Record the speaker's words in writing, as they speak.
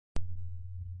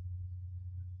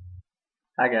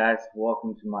Hi guys,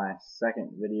 welcome to my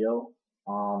second video.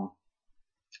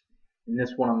 In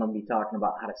this one I'm going to be talking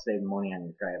about how to save money on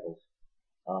your travels.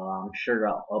 I'm sure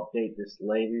I'll update this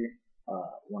later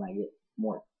when I get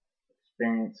more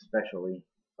experience, especially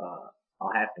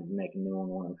I'll have to make a new one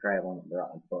when I'm traveling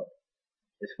abroad. But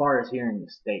as far as here in the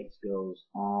States goes,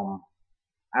 I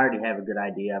already have a good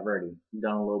idea. I've already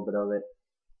done a little bit of it,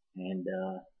 and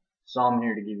so I'm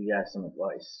here to give you guys some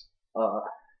advice.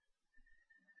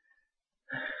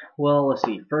 Well, let's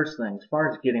see. First thing, as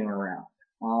far as getting around,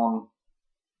 um,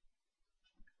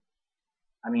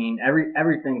 I mean,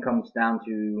 everything comes down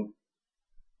to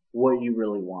what you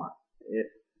really want. If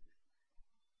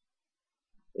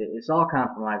it's all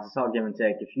compromise, it's all give and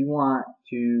take. If you want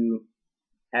to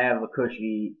have a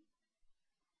cushy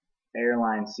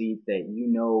airline seat that you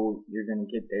know you're gonna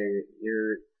get there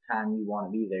your time you want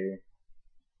to be there,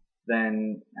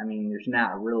 then I mean, there's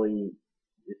not really,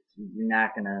 you're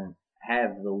not gonna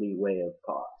have the leeway of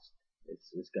cost.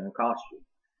 It's gonna cost you.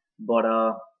 But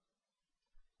I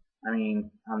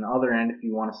mean, on the other end, if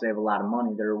you want to save a lot of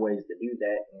money, there are ways to do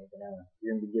that, and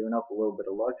you're gonna be giving up a little bit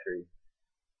of luxury.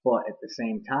 But at the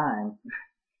same time,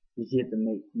 you get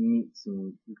to meet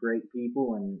some great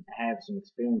people and have some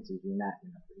experiences you're not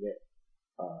gonna forget.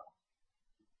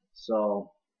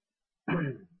 So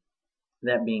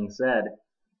that being said,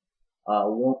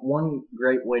 one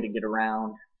great way to get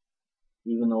around,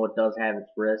 even though it does have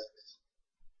its risks,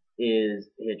 is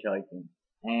hitchhiking.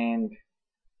 And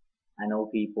I know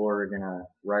people are gonna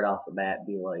right off the bat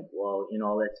be like, well,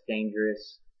 that's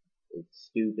dangerous. It's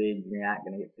stupid. You're not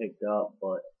gonna get picked up.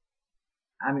 But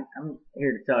I'm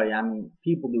here to tell you, I mean,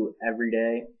 people do it every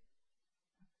day,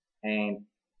 and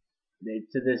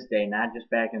to this day, not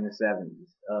just back in the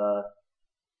 70s.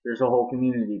 There's a whole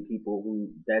community of people who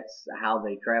that's how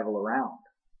they travel around,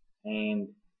 and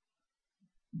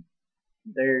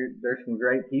there's some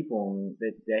great people, and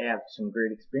they have some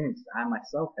great experiences. I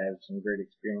myself have some great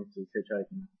experiences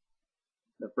hitchhiking.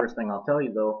 The first thing I'll tell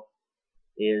you though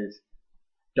is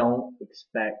don't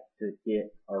expect to get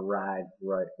a ride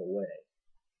right away.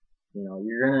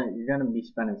 You're gonna be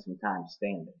spending some time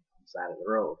standing on the side of the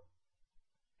road,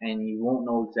 and you won't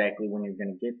know exactly when you're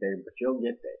gonna get there, but you'll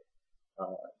get there.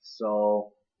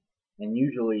 And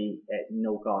usually at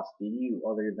no cost to you,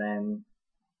 other than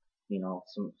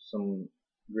some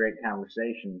great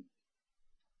conversation.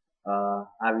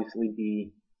 Obviously,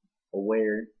 be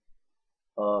aware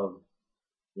of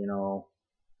you know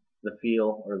the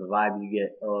feel or the vibe you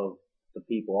get of the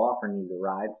people offering you the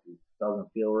ride. If it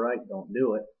doesn't feel right, don't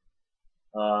do it.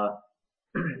 Uh,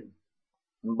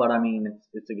 but I mean,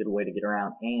 it's a good way to get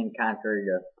around. And contrary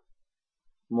to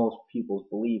most people's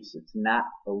beliefs, it's not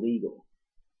illegal.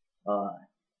 Uh,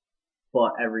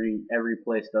 but every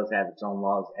place does have its own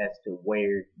laws as to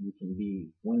where you can be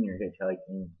when you're hitchhiking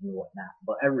and whatnot.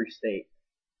 But every state,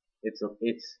 it's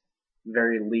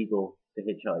very legal to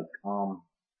hitchhike.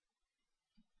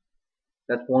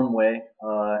 That's one way.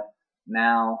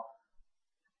 Now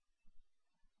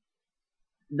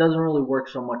it doesn't really work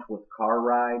so much with car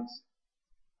rides.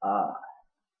 Uh,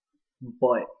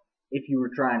 but if you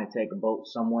were trying to take a boat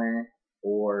somewhere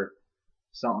or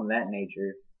something of that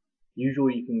nature,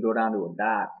 usually you can go down to a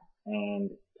dock and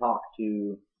talk to,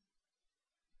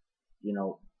 you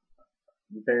know,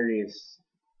 various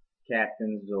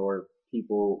captains or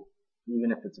people,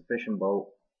 even if it's a fishing boat,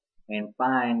 and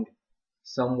find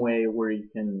some way where you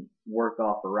can work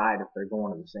off a ride if they're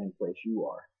going to the same place you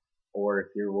are, or if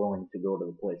you're willing to go to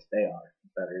the place they are.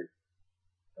 Better,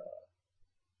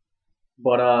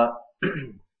 but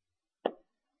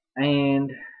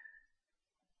and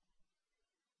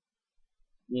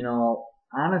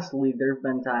honestly, there've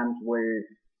been times where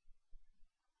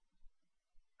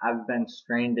I've been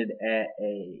stranded at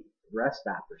a rest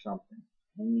stop or something,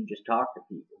 and you just talk to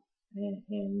people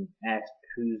and ask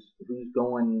who's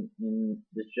going in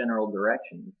this general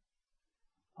direction.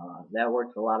 That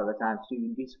works a lot of the times too.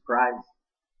 You'd be surprised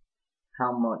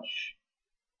how much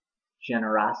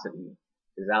generosity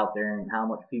is out there and how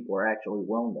much people are actually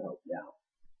willing to help you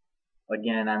out.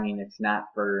 Again, I mean, it's not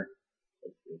for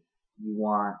if you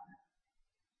want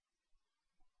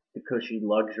the cushy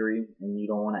luxury and you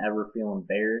don't want to ever feel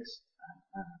embarrassed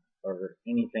or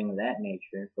anything of that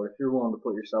nature. But if you're willing to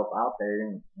put yourself out there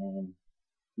and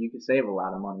you can save a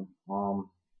lot of money.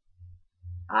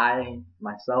 I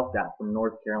myself got from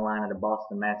North Carolina to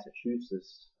Boston,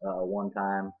 Massachusetts one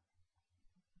time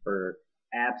for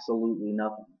absolutely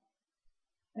nothing,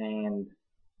 and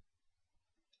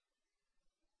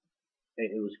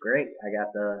it was great. I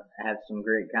got to have some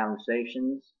great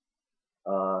conversations,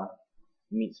 uh,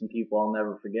 meet some people I'll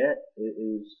never forget. It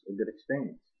was a good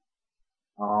experience.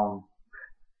 Um,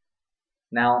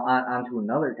 Now on to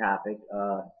another topic.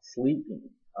 Sleeping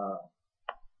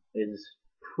is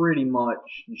pretty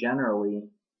much generally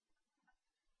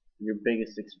your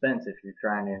biggest expense if you're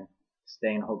trying to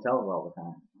stay in hotels all the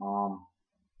time.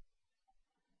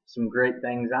 Some great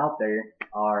things out there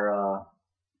are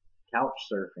couch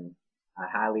surfing. I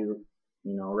highly,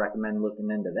 recommend looking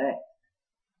into that.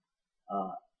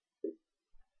 Uh,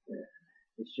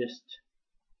 it's just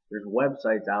there's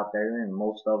websites out there, and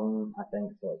most of them I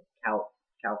think it's like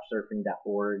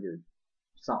couchsurfing.org or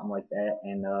something like that,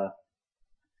 and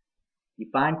you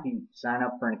sign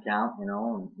up for an account,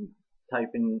 and you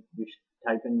type in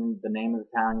the name of the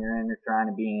town you're in or trying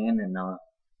to be in, and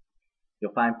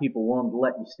you'll find people willing to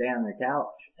let you stay on their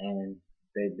couch, and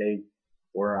they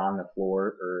were on the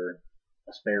floor or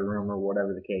a spare room or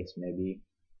whatever the case may be.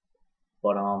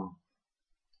 But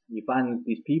you find that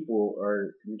these people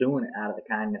are doing it out of the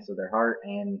kindness of their heart,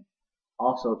 and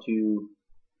also to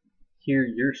hear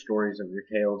your stories of your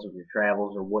tales of your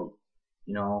travels or what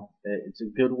it's a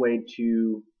good way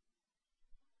to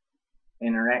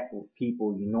interact with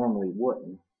people you normally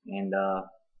wouldn't. And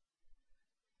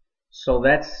so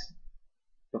that's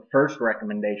the first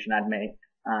recommendation I'd make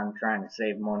on trying to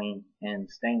save money and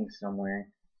staying somewhere.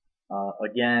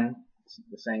 Again,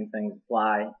 the same things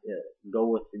apply. Go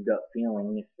with your gut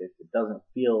feeling. If it doesn't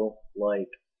feel like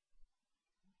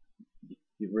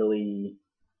you really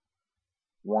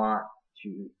want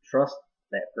to trust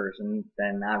that person,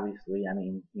 then obviously,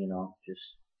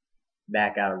 just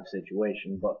back out of the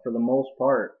situation. But for the most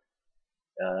part,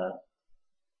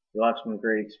 you'll have some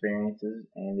great experiences,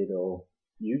 and it'll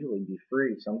usually be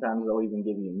free. Sometimes they'll even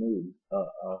give you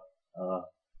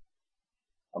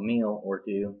a meal or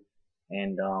two,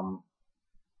 and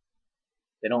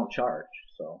they don't charge.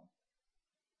 So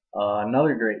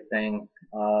another great thing,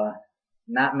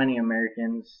 not many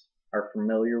Americans are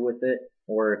familiar with it,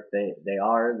 or if they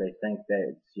are, they think that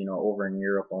it's over in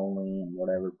Europe only and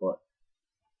whatever. But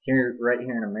right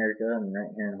here in America and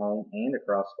right here at home and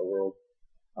across the world,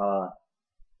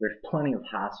 there's plenty of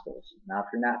hostels. Now, if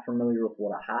you're not familiar with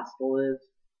what a hostel is,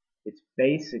 it's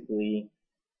basically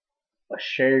a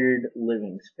shared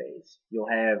living space. You'll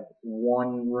have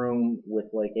one room with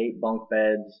like 8 bunk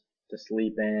beds to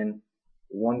sleep in,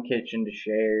 one kitchen to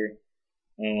share,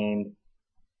 and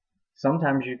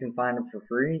sometimes you can find them for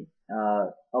free.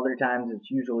 Other times it's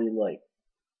usually like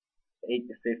 $8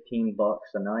 to $15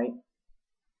 a night,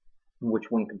 which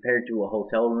when compared to a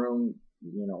hotel room,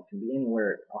 can be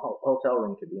anywhere. A hotel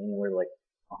room could be anywhere like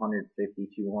 150,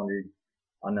 200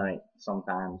 a night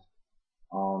sometimes.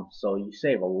 So you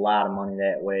save a lot of money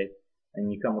that way,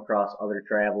 and you come across other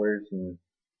travelers, and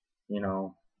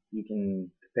you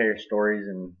can compare stories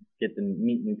and get to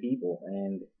meet new people.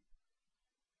 And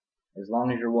as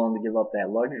long as you're willing to give up that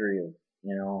luxury of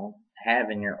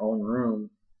having your own room,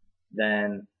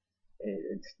 then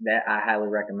it's that I highly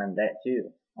recommend that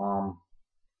too.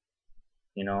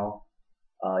 You know,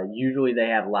 usually they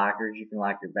have lockers you can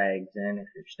lock your bags in if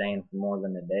you're staying for more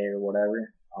than a day or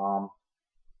whatever.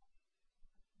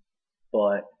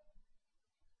 But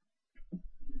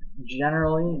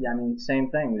generally, same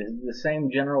thing. The same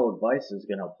general advice is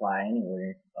going to apply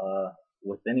anywhere.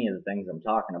 With any of the things I'm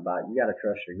talking about, you got to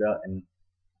trust your gut and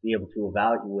be able to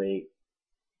evaluate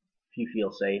if you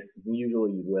feel safe.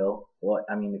 Usually you will. But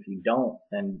if you don't,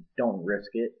 then don't risk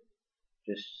it.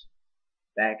 Just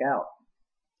back out.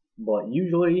 But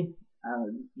usually,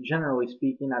 generally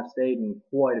speaking, I've stayed in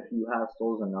quite a few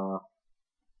hostels, and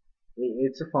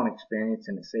it's a fun experience,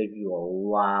 and it saves you a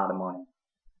lot of money.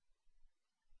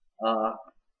 Uh,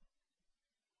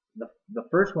 the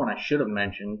first one I should have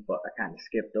mentioned, but I kind of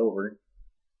skipped over,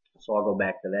 so I'll go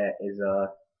back to that. Is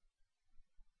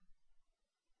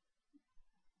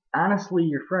honestly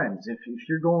your friends. If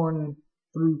you're going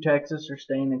through Texas or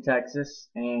staying in Texas,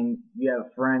 and you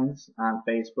have friends on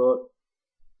Facebook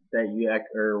that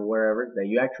or wherever that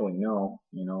you actually know,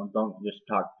 don't just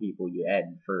talk to people you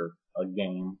add for a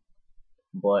game.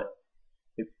 But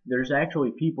if there's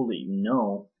actually people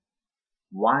that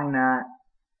why not,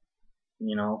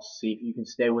 see if you can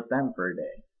stay with them for a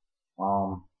day.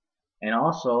 And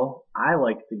also, I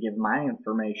like to give my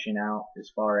information out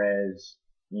as far as,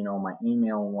 my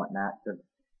email and whatnot. If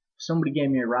somebody gave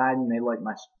me a ride and they like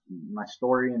my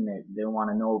story and they want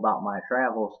to know about my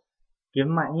travels, give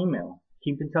them my email.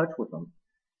 Keep in touch with them,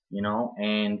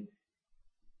 and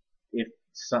if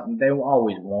something, they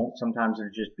always won't. Sometimes they're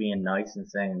just being nice and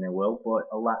saying they will, but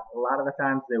a lot of the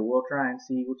times they will try and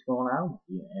see what's going on with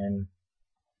you. And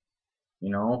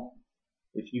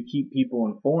if you keep people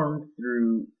informed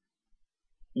through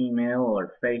email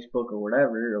or Facebook or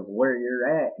whatever of where you're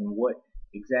at and what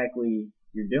exactly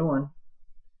you're doing,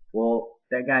 well,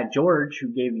 that guy George who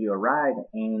gave you a ride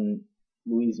in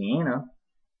Louisiana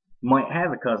might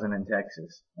have a cousin in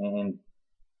Texas, and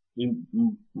he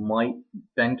might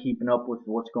been keeping up with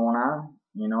what's going on,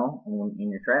 in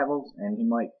your travels, and he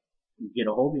might get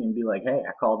a hold of you and be like, hey,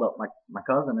 I called up my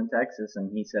cousin in Texas,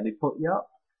 and he said he put you up.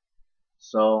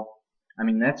 So, I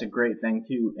mean, that's a great thing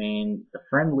too, and the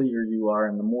friendlier you are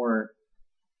and the more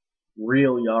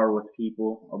real you are with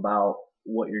people about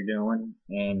what you're doing,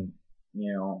 and,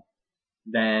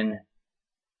 then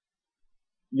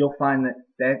you'll find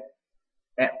that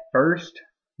at first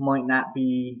might not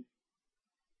be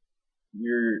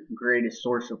your greatest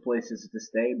source of places to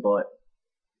stay, but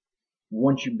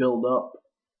once you build up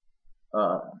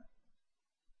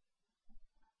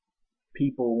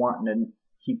people wanting to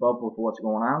keep up with what's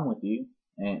going on with you,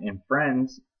 and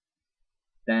friends,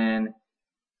 then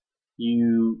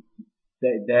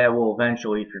that will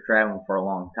eventually, if you're traveling for a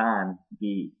long time,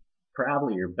 be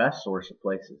probably your best source of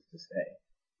places to stay.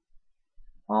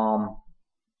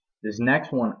 This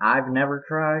next one I've never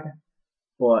tried,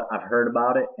 but I've heard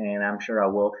about it, and I'm sure I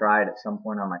will try it at some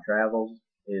point on my travels,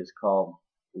 is called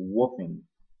woofing.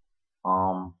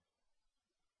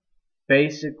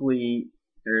 Basically,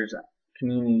 there's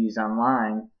communities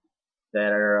online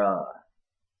that are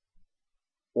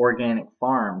organic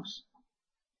farms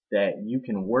that you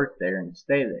can work there and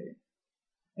stay there.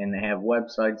 And they have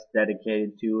websites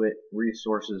dedicated to it.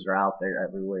 Resources are out there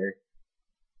everywhere.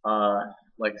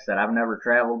 Like I said, I've never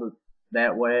traveled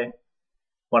that way,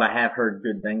 but I have heard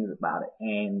good things about it,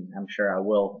 and I'm sure I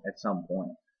will at some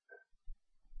point.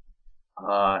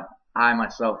 I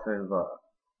myself have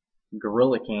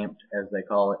guerrilla camped, as they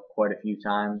call it, quite a few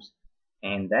times,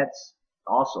 and that's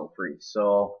also free.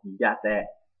 So you got that.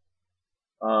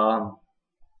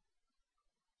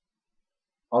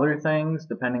 Other things,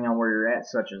 depending on where you're at,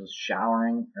 such as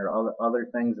showering or other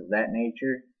things of that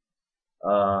nature.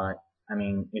 I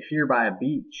mean, if you're by a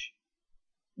beach,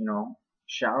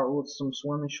 shower with some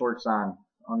swimming shorts on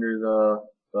under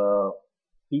the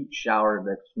beach shower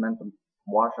that's meant to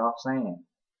wash off sand.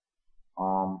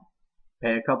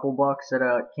 Pay a couple bucks at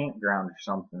a campground or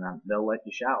something, and they'll let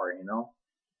you shower,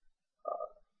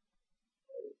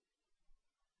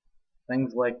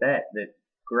 things like that. That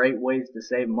great ways to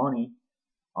save money.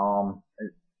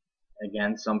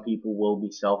 Again, some people will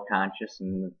be self-conscious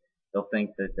and they'll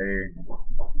think that they're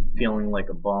feeling like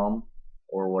a bum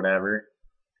or whatever,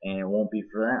 and it won't be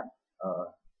for them.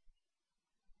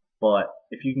 But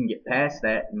if you can get past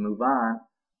that and move on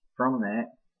from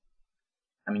that,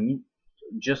 I mean,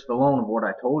 just alone of what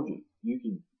I told you, you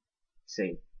can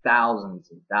save thousands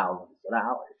and thousands of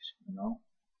dollars,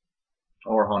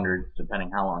 or hundreds,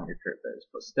 depending how long your trip is.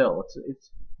 But still,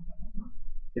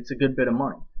 it's a good bit of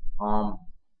money.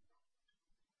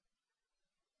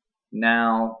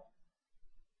 Now,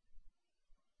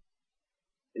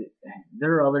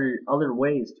 there are other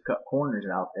ways to cut corners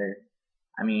out there.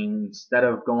 I mean, instead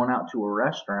of going out to a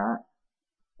restaurant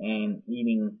and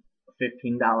eating a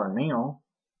 $15 meal,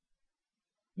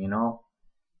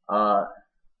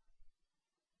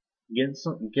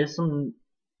 get some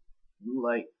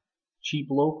like cheap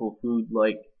local food.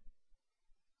 Like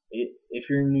if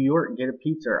you're in New York, get a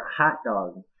pizza or a hot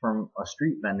dog from a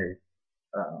street vendor.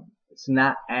 It's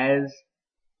not as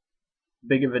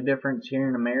big of a difference here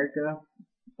in America,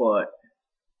 but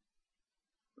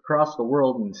across the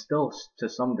world, and still to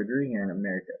some degree here in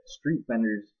America, street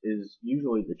vendors is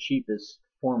usually the cheapest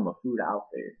form of food out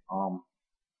there. I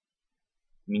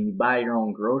mean, you buy your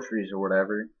own groceries or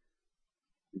whatever,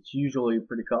 it's usually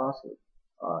pretty costly.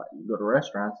 You go to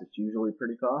restaurants, it's usually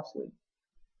pretty costly.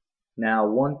 Now,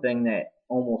 one thing that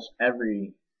almost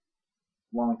every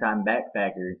longtime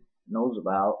backpacker knows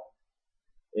about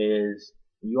is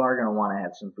you are going to want to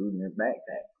have some food in your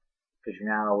backpack, because you're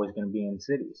not always going to be in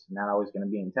cities, you're not always going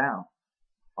to be in town.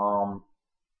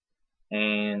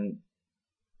 And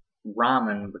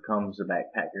ramen becomes the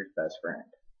backpacker's best friend.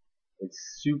 It's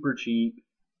super cheap.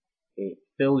 It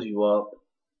fills you up.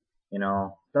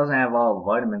 Doesn't have all the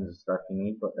vitamins and stuff you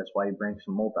need, but that's why you bring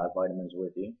some multivitamins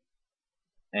with you.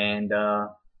 And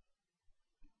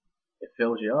it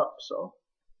fills you up. So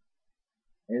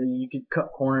you could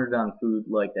cut corners on food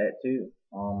like that too.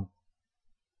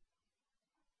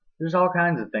 There's all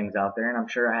kinds of things out there, and I'm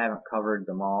sure I haven't covered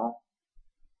them all.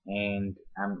 And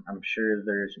I'm sure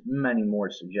there's many more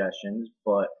suggestions,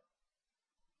 but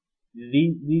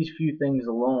these few things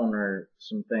alone are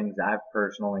some things I've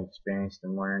personally experienced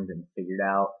and learned and figured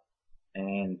out.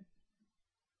 And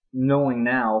knowing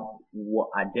now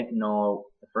what I didn't know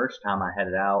the first time I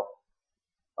headed out,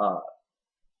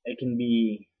 it can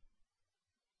be,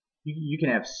 you can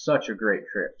have such a great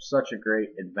trip, such a great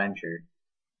adventure,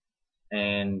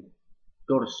 and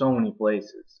go to so many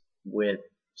places with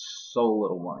so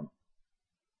little money.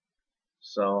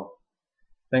 So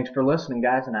thanks for listening,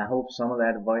 guys, and I hope some of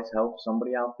that advice helps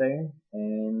somebody out there,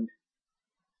 and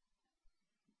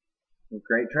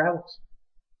great travels.